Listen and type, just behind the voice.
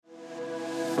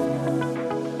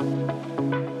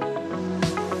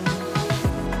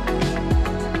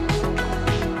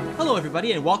Hello,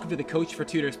 everybody, and welcome to the Coach for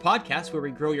Tutors podcast, where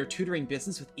we grow your tutoring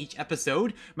business with each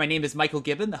episode. My name is Michael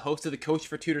Gibbon, the host of the Coach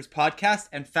for Tutors podcast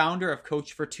and founder of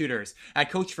Coach for Tutors. At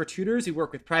Coach for Tutors, we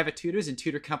work with private tutors and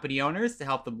tutor company owners to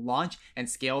help them launch and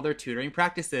scale their tutoring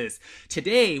practices.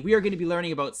 Today, we are going to be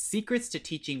learning about secrets to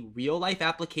teaching real-life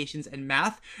applications and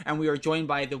math, and we are joined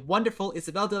by the wonderful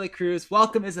Isabel de la Cruz.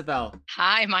 Welcome, Isabel.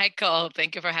 Hi, Michael.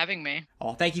 Thank you for having me.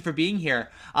 Oh, thank you for being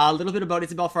here. A little bit about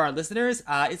Isabel for our listeners.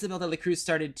 Isabel de la Cruz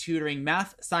started tutoring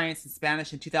math, science, and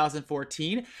Spanish in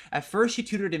 2014. At first, she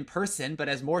tutored in person, but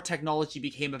as more technology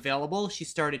became available, she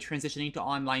started transitioning to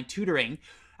online tutoring.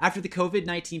 After the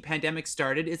COVID-19 pandemic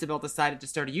started, Isabel decided to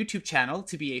start a YouTube channel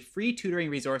to be a free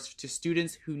tutoring resource to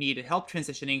students who needed help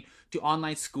transitioning to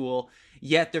online school,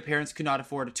 yet their parents could not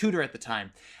afford a tutor at the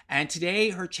time. And today,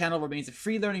 her channel remains a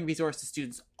free learning resource to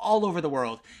students all over the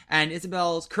world. And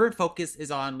Isabel's current focus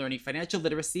is on learning financial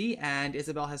literacy, and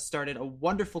Isabel has started a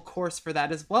wonderful course for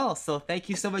that as well. So thank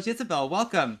you so much, Isabel.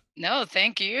 Welcome. No,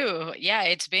 thank you. Yeah,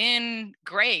 it's been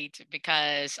great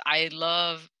because I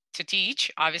love to teach,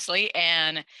 obviously,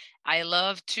 and I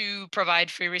love to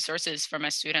provide free resources for my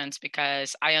students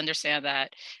because I understand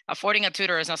that affording a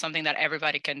tutor is not something that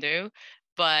everybody can do,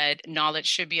 but knowledge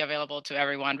should be available to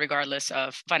everyone regardless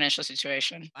of financial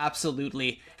situation.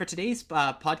 Absolutely. For today's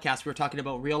podcast, we're talking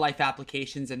about real life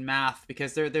applications in math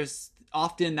because there's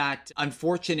often that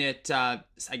unfortunate, I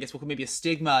guess maybe a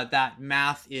stigma that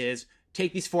math is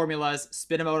take these formulas,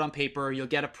 spit them out on paper, you'll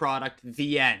get a product,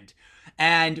 the end.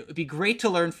 And it'd be great to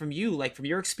learn from you, like from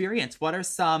your experience. What are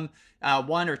some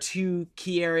one or two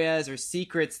key areas or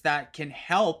secrets that can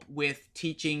help with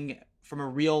teaching from a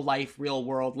real life, real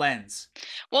world lens?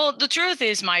 Well, the truth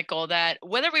is, Michael, that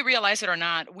whether we realize it or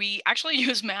not, we actually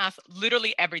use math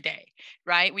literally every day,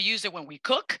 right? We use it when we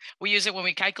cook. We use it when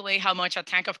we calculate how much a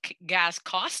tank of gas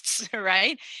costs,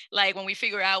 right? Like when we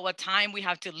figure out what time we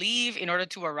have to leave in order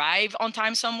to arrive on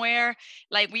time somewhere.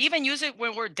 Like we even use it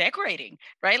when we're decorating,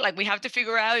 right? Like we have to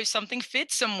figure out if something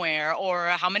fits somewhere or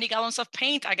how many gallons of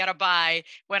paint I gotta buy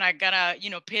when I gotta,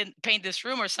 paint this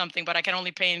room or something, but I can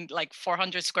only paint like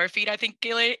 400 square feet, I think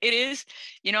it is,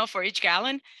 for each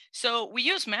gallon. So we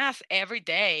use math every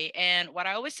day. And what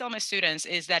I always tell my students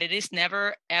is that it is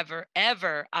never, ever,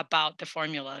 ever about the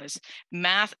formulas.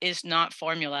 Math is not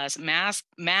formulas.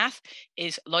 Math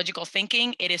is logical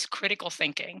thinking. It is critical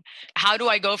thinking. How do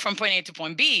I go from point A to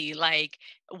point B? Like,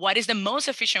 what is the most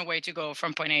efficient way to go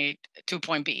from point A to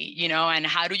point B, and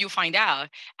how do you find out?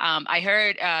 I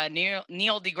heard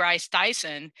Neil deGrasse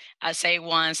Tyson say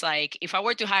once, like, if I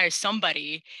were to hire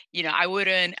somebody, I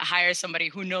wouldn't hire somebody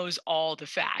who knows all the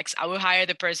facts. I would hire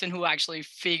the person who actually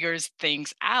figures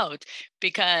things out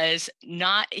because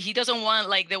he doesn't want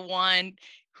like the one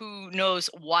who knows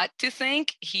what to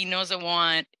think. He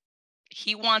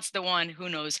wants the one who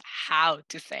knows how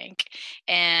to think.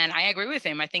 And I agree with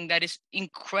him. I think that is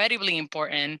incredibly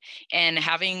important. And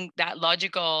having that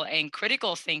logical and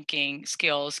critical thinking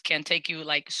skills can take you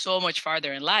like so much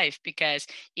farther in life because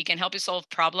it can help you solve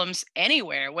problems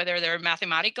anywhere, whether they're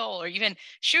mathematical or even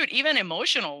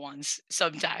emotional ones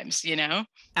sometimes,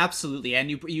 Absolutely.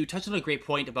 And you touched on a great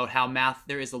point about how math,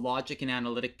 there is a logic and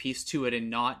analytic piece to it and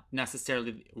not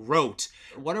necessarily rote.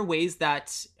 What are ways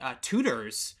that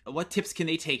tutors, what tips can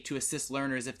they take to assist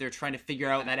learners if they're trying to figure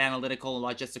out that analytical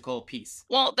and logistical piece?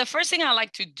 Well, the first thing I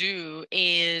like to do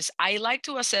is I like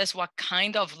to assess what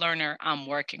kind of learner I'm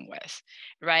working with,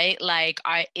 right? Like,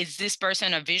 is this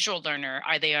person a visual learner?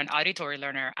 Are they an auditory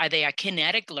learner? Are they a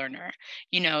kinetic learner?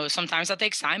 Sometimes that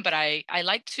takes time, but I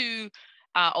like to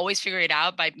always figure it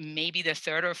out by maybe the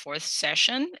third or fourth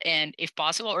session. And if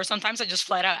possible, or sometimes I just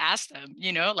flat out ask them,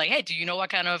 like, hey, do you know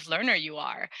what kind of learner you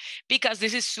are? Because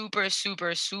this is super,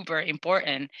 super, super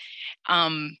important.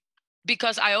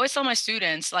 Because I always tell my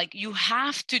students, like, you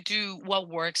have to do what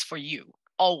works for you.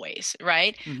 Always,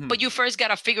 right? Mm-hmm. But you first got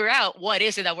to figure out what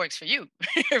is it that works for you,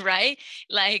 right?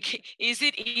 Like, is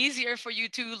it easier for you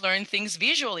to learn things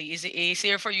visually? Is it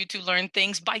easier for you to learn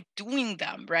things by doing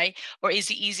them, right? Or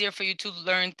is it easier for you to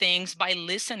learn things by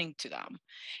listening to them,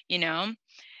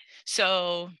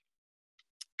 So,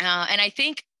 and I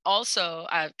think also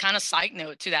a kind of side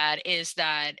note to that is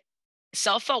that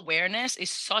self-awareness is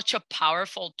such a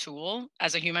powerful tool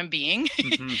as a human being,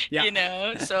 Mm-hmm.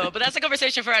 Yeah. but that's a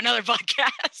conversation for another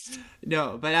podcast.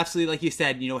 No, but absolutely, like you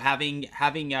said, having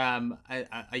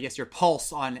I guess your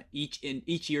pulse on each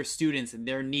of your students and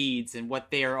their needs and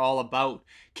what they are all about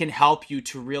can help you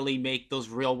to really make those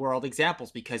real world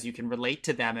examples because you can relate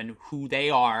to them and who they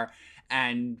are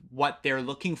and what they're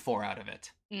looking for out of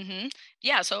it. hmm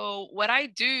Yeah. So what I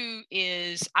do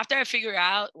is after I figure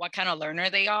out what kind of learner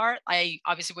they are, I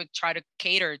obviously would try to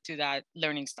cater to that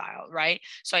learning style, right?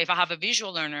 So if I have a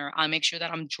visual learner, I'll make sure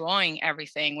that I'm drawing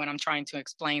everything when I'm trying to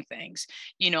explain things,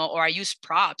 or I use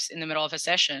props in the middle of a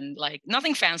session, like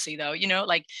nothing fancy though,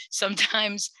 like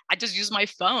sometimes I just use my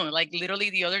phone. Like literally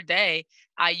the other day,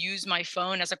 I use my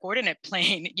phone as a coordinate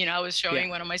plane. I was Yeah. showing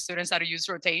one of my students how to use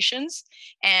rotations,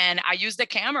 and I used the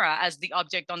camera as the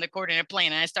object on the coordinate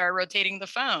plane. And I started rotating the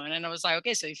phone. And I was like,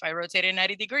 okay, so if I rotate it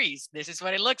 90 degrees, this is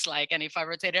what it looks like. And if I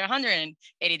rotate it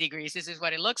 180 degrees, this is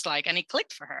what it looks like. And it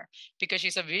clicked for her because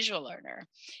she's a visual learner,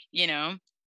 you know?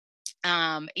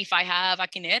 If I have a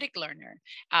kinetic learner,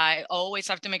 I always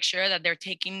have to make sure that they're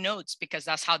taking notes because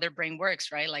that's how their brain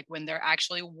works, right? Like when they're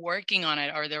actually working on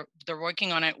it, or they're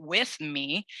working on it with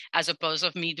me, as opposed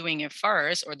of me doing it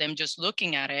first or them just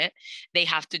looking at it, they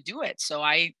have to do it. So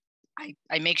I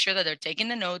make sure that they're taking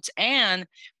the notes, and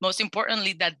most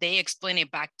importantly, that they explain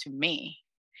it back to me,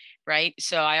 right?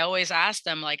 So I always ask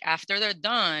them, like, after they're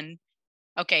done,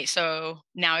 okay, so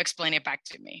now explain it back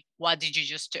to me. What did you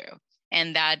just do?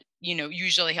 And that,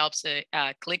 usually helps it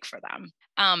click for them.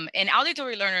 And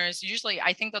auditory learners, usually,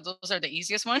 I think that those are the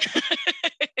easiest one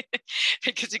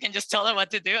because you can just tell them what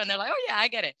to do and they're like, oh, yeah, I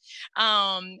get it.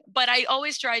 But I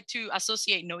always try to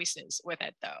associate noises with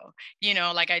it, though,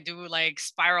 like I do like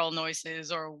spiral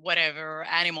noises or whatever, or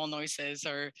animal noises,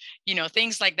 or,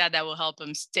 things like that will help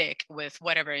them stick with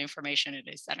whatever information it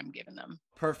is that I'm giving them.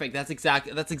 Perfect. That's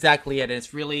exactly it. And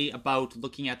it's really about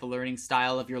looking at the learning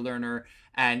style of your learner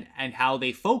and how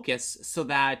they focus so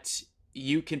that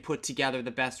you can put together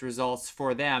the best results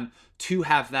for them to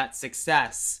have that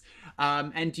success.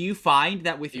 And do you find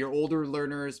that with your older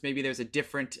learners, maybe there's a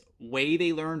different way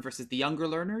they learn versus the younger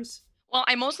learners? Well,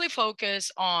 I mostly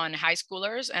focus on high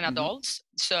schoolers and Hmm. adults.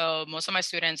 So most of my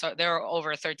students they're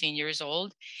over 13 years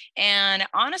old. And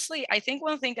honestly, I think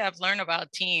one thing that I've learned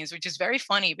about teens, which is very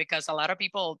funny because a lot of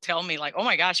people tell me like, "Oh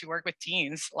my gosh, you work with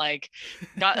teens." Like,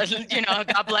 God,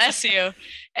 God bless you.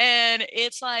 And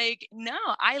it's like, no,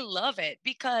 I love it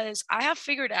because I have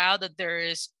figured out that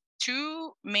there's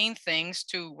two main things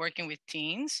to working with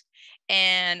teens.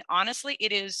 And honestly,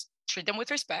 it is treat them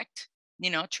with respect,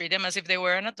 treat them as if they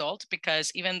were an adult,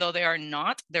 because even though they are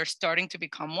not, they're starting to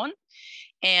become one.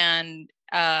 And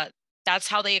that's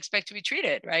how they expect to be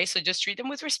treated, right? So just treat them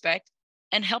with respect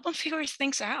and help them figure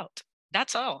things out.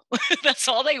 That's all. That's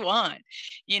all they want.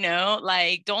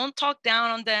 Like don't talk down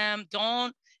on them.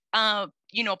 Don't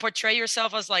portray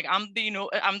yourself as like I'm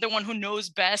the one who knows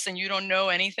best and you don't know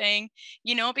anything,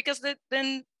 because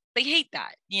then they hate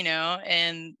that,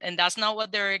 and that's not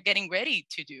what they're getting ready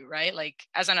to do, right? Like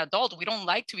as an adult, we don't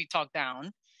like to be talked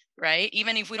down, right?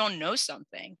 Even if we don't know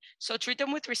something. So treat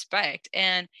them with respect.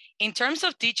 And in terms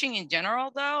of teaching in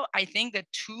general, though, I think the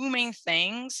two main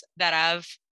things that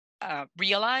I've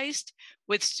realized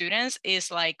with students is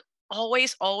like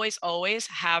always, always, always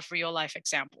have real life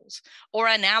examples or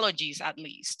analogies at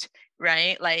least,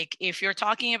 right? Like if you're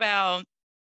talking about,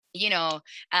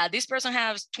 this person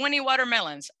has 20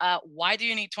 watermelons. Why do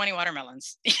you need 20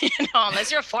 watermelons?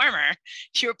 Unless you're a farmer,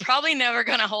 you're probably never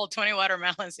going to hold 20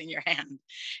 watermelons in your hand,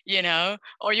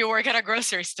 or you work at a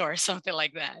grocery store, something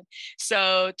like that.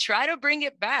 So try to bring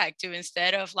it back to,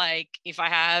 instead of like, if I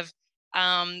have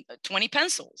 20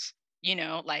 pencils,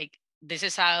 like this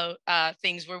is how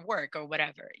things will work or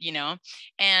whatever,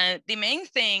 and the main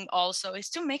thing also is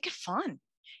to make it fun,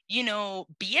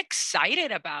 be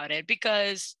excited about it,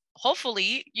 because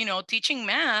hopefully, you're teaching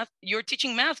math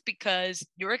because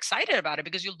you're excited about it,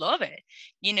 because you love it,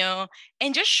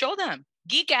 and just show them.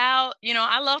 Geek out.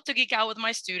 I love to geek out with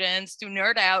my students, to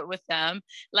nerd out with them.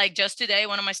 Like just today,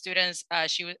 one of my students,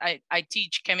 I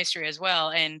teach chemistry as well,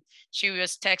 and she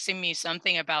was texting me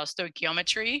something about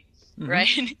stoichiometry, Hmm.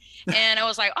 right? And I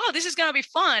was like, oh, this is gonna be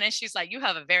fun. And she's like, you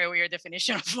have a very weird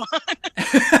definition of fun.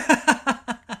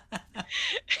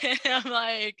 And I'm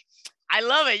like, I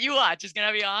love it. You watch. It's going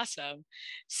to be awesome.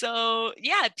 So,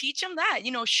 yeah, teach them that,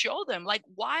 show them like,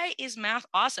 why is math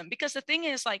awesome? Because the thing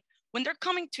is, like, when they're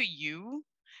coming to you,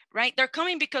 right, they're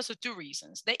coming because of two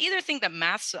reasons. They either think that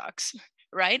math sucks,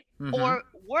 right? Hmm. Or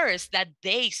worse, that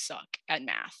they suck at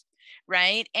math,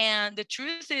 right? And the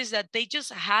truth is that they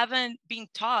just haven't been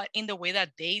taught in the way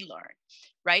that they learn,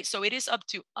 right? So it is up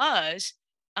to us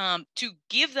to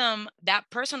give them that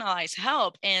personalized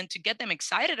help and to get them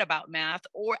excited about math,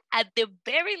 or at the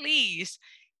very least,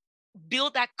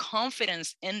 build that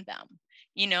confidence in them.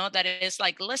 That it is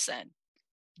like, listen,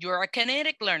 you're a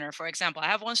kinetic learner. For example, I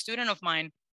have one student of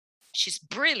mine, she's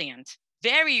brilliant,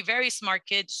 very, very smart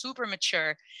kid, super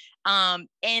mature.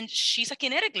 And she's a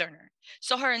kinetic learner.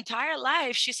 So her entire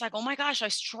life, she's like, oh my gosh, I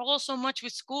struggle so much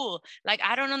with school. Like,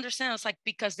 I don't understand. It's like,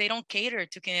 because they don't cater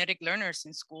to kinetic learners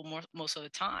in school most of the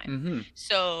time. Mm-hmm.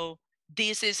 So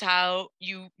this is how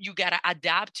you got to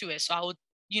adapt to it. So I would,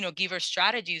 give her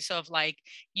strategies of like,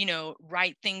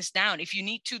 write things down. If you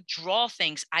need to draw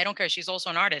things, I don't care. She's also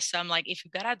an artist. So I'm like, if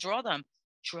you got to draw them.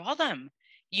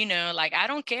 Like, I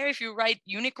don't care if you write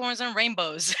unicorns and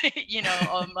rainbows,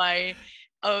 on my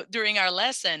during our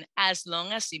lesson, as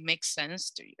long as it makes sense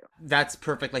to you. That's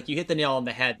perfect. Like you hit the nail on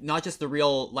the head. Not just the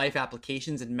real life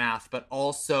applications in math, but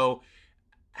also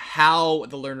how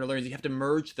the learner learns. You have to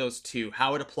merge those two,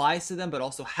 how it applies to them, but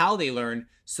also how they learn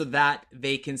so that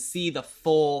they can see the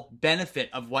full benefit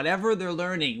of whatever they're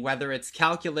learning, whether it's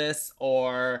calculus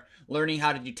or learning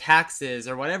how to do taxes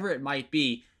or whatever it might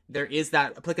be. There is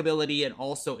that applicability, and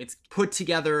also it's put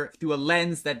together through a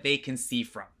lens that they can see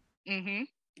from. Mm-hmm.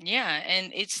 Yeah,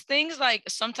 and it's things like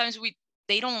sometimes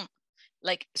they don't,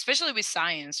 like, especially with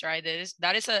science, right?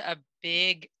 That is a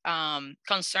big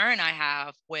concern I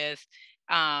have with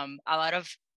a lot of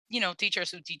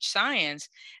teachers who teach science,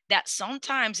 that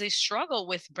sometimes they struggle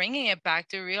with bringing it back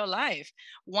to real life.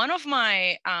 One of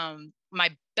my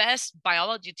best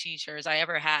biology teachers I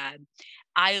ever had,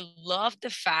 I love the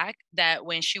fact that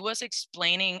when she was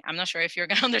explaining, I'm not sure if you're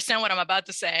going to understand what I'm about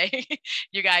to say,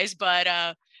 you guys, but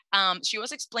she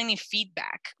was explaining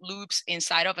feedback loops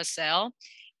inside of a cell.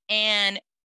 And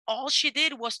all she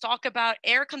did was talk about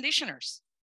air conditioners.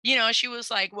 She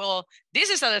was like, well, this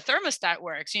is how the thermostat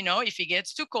works. If it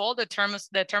gets too cold, the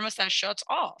thermostat shuts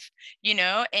off,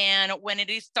 and when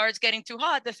starts getting too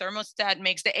hot, the thermostat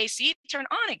makes the AC turn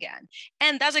on again.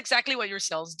 And that's exactly what your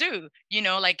cells do.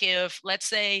 Like, if, let's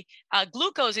say,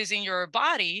 glucose is in your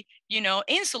body,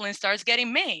 insulin starts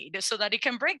getting made so that it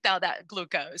can break down that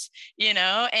glucose,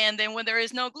 and then when there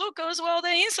is no glucose, well, the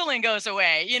insulin goes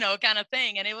away, kind of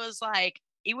thing. And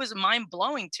it was mind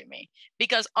blowing to me,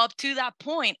 because up to that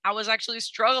point, I was actually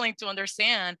struggling to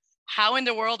understand how in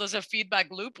the world does a feedback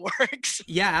loop works.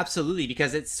 Yeah, absolutely,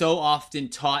 because it's so often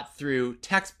taught through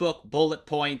textbook bullet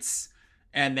points,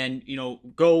 and then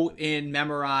go in,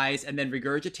 memorize, and then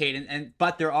regurgitate, and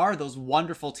but there are those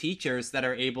wonderful teachers that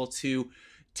are able to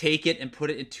take it and put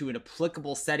it into an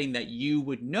applicable setting that you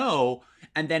would know,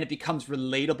 and then it becomes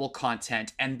relatable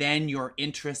content, and then your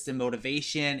interest and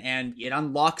motivation, and it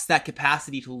unlocks that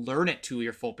capacity to learn it to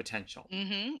your full potential.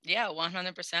 Mm-hmm. Yeah,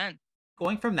 100%.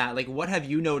 Going from that, like, what have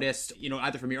you noticed,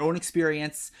 either from your own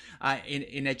experience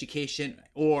in education,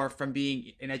 or from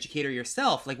being an educator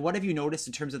yourself? Like, what have you noticed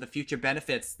in terms of the future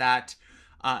benefits that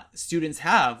students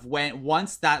have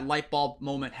once that light bulb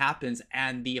moment happens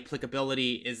and the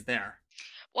applicability is there?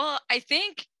 Well, I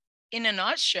think, in a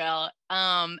nutshell,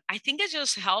 I think it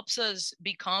just helps us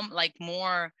become like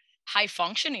more high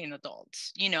functioning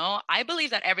adults. I believe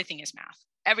that everything is math,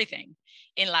 everything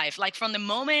in life. Like, from the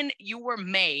moment you were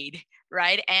made,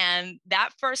 right? And that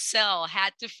first cell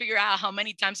had to figure out how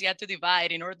many times you had to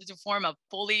divide in order to form a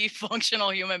fully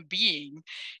functional human being,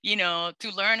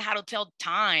 to learn how to tell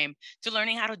time, to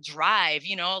learning how to drive,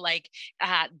 like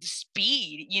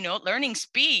speed, learning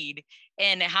speed,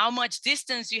 and how much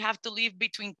distance you have to leave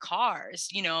between cars,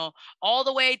 all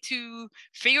the way to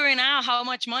figuring out how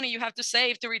much money you have to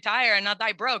save to retire and not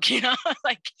die broke,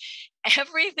 like,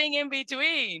 everything in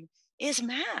between is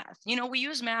math. We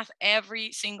use math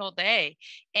every single day.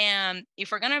 And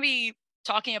if we're going to be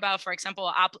talking about, for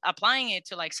example, applying it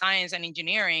to like science and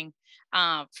engineering,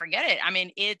 forget it. I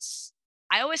mean,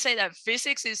 I always say that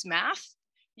physics is math,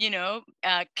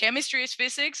 chemistry is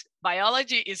physics,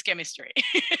 biology is chemistry,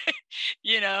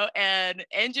 and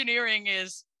engineering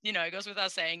is, it goes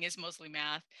without saying, is mostly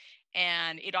math.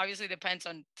 And it obviously depends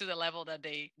on to the level that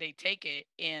they take it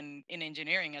in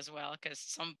engineering as well, because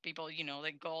some people,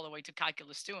 they go all the way to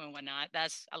calculus 2 and whatnot.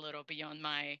 That's a little beyond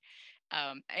my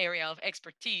area of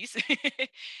expertise.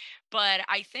 But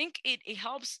I think it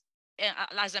helps,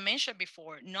 as I mentioned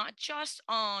before, not just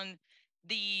on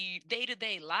the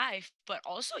day-to-day life, but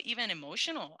also even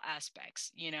emotional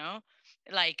aspects,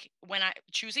 like when I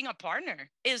choosing a partner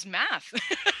is math.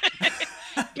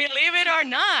 Believe it or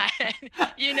not,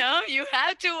 you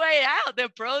have to weigh out the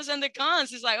pros and the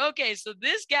cons. It's like, okay, so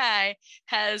this guy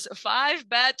has 5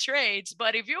 bad traits,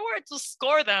 but if you were to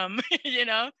score them,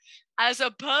 as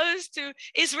opposed to,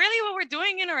 it's really what we're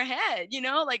doing in our head,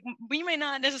 like, we may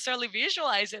not necessarily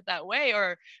visualize it that way,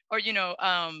 or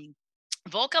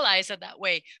vocalize it that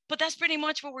way, but that's pretty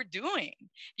much what we're doing,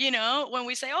 when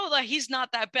we say, oh, like, he's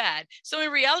not that bad. So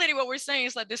in reality, what we're saying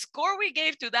is that the score we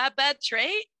gave to that bad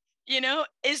trait,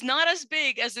 is not as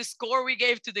big as the score we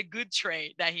gave to the good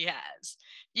trait that he has,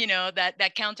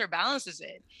 that counterbalances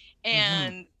it.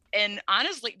 And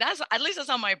honestly, that's at least that's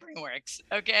how my brain works.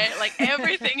 Okay. Like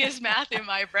everything is math in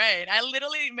my brain. I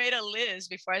literally made a list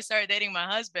before I started dating my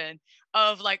husband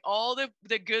of like all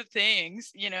the good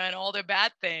things, and all the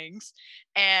bad things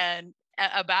and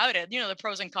about it, the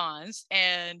pros and cons.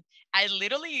 And I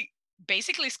literally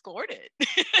basically scored it.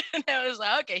 And I was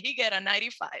like, okay, he got a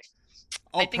 95.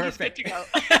 Oh, I think perfect. He's good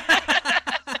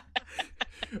to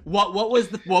go. What was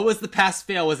the pass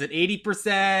fail? Was it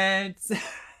 80%?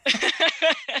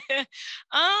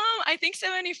 I think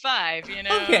 75,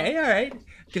 Okay, all right.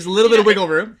 Gives a little bit of wiggle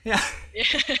room. Yeah.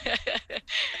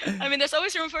 I mean, there's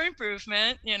always room for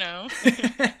improvement,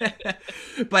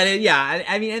 But yeah,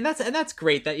 I mean, and that's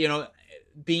great that,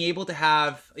 being able to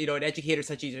have, an educator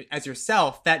such as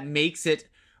yourself that makes it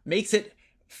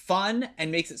fun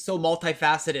and makes it so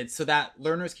multifaceted so that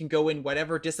learners can go in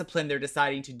whatever discipline they're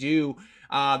deciding to do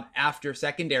after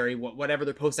secondary, whatever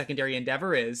their post-secondary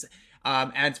endeavor is,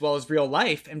 as well as real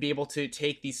life, and be able to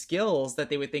take these skills that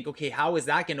they would think, okay, how is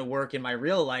that going to work in my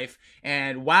real life?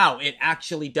 And wow, it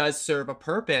actually does serve a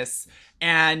purpose.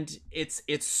 And it's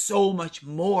so much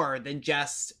more than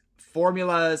just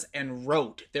formulas and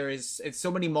rote. It's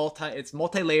so many it's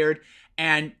multi-layered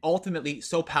and ultimately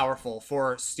so powerful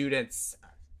for students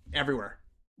everywhere.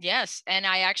 Yes. And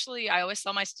I always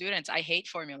tell my students, I hate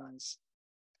formulas.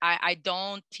 I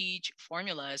don't teach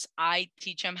formulas. I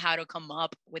teach them how to come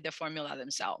up with the formula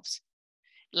themselves.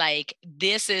 Like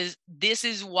this is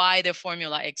why the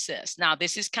formula exists. Now,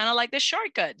 this is kind of like the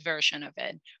shortcut version of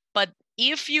it. But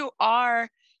if you are,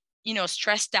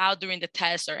 stressed out during the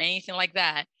test or anything like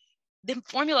that, the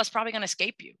formula is probably going to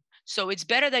escape you. So it's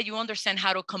better that you understand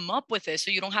how to come up with it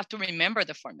so you don't have to remember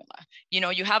the formula.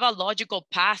 You have a logical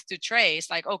path to trace,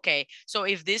 like, okay, so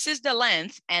if this is the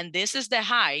length and this is the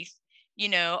height,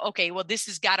 okay, well, this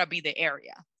has got to be the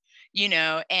area,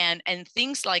 and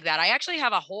things like that. I actually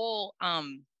have a whole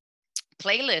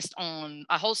playlist on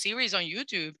a whole series on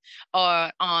YouTube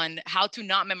on how to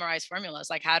not memorize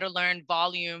formulas, like how to learn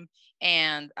volume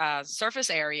and surface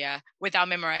area without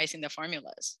memorizing the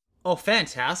formulas. Oh,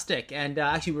 fantastic. And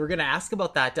actually, we're going to ask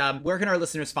about that. Where can our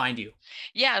listeners find you?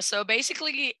 Yeah, so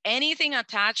basically anything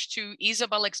attached to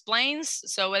Isabel Explains.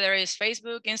 So whether it's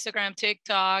Facebook, Instagram,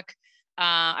 TikTok,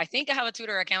 I think I have a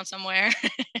Twitter account somewhere.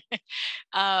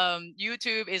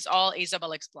 YouTube is all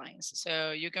Isabel Explains.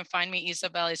 So you can find me.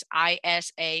 Isabel is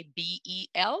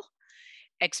Isabel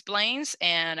Explains,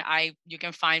 and you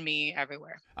can find me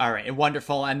everywhere. All right, and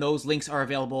wonderful. And those links are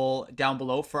available down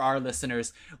below for our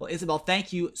listeners. Well, Isabel,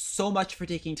 thank you so much for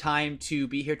taking time to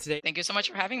be here today. Thank you so much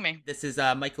for having me. This is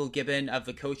Michael Gibbon of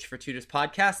the Coach for Tutors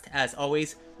podcast. As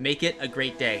always, make it a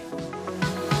great day.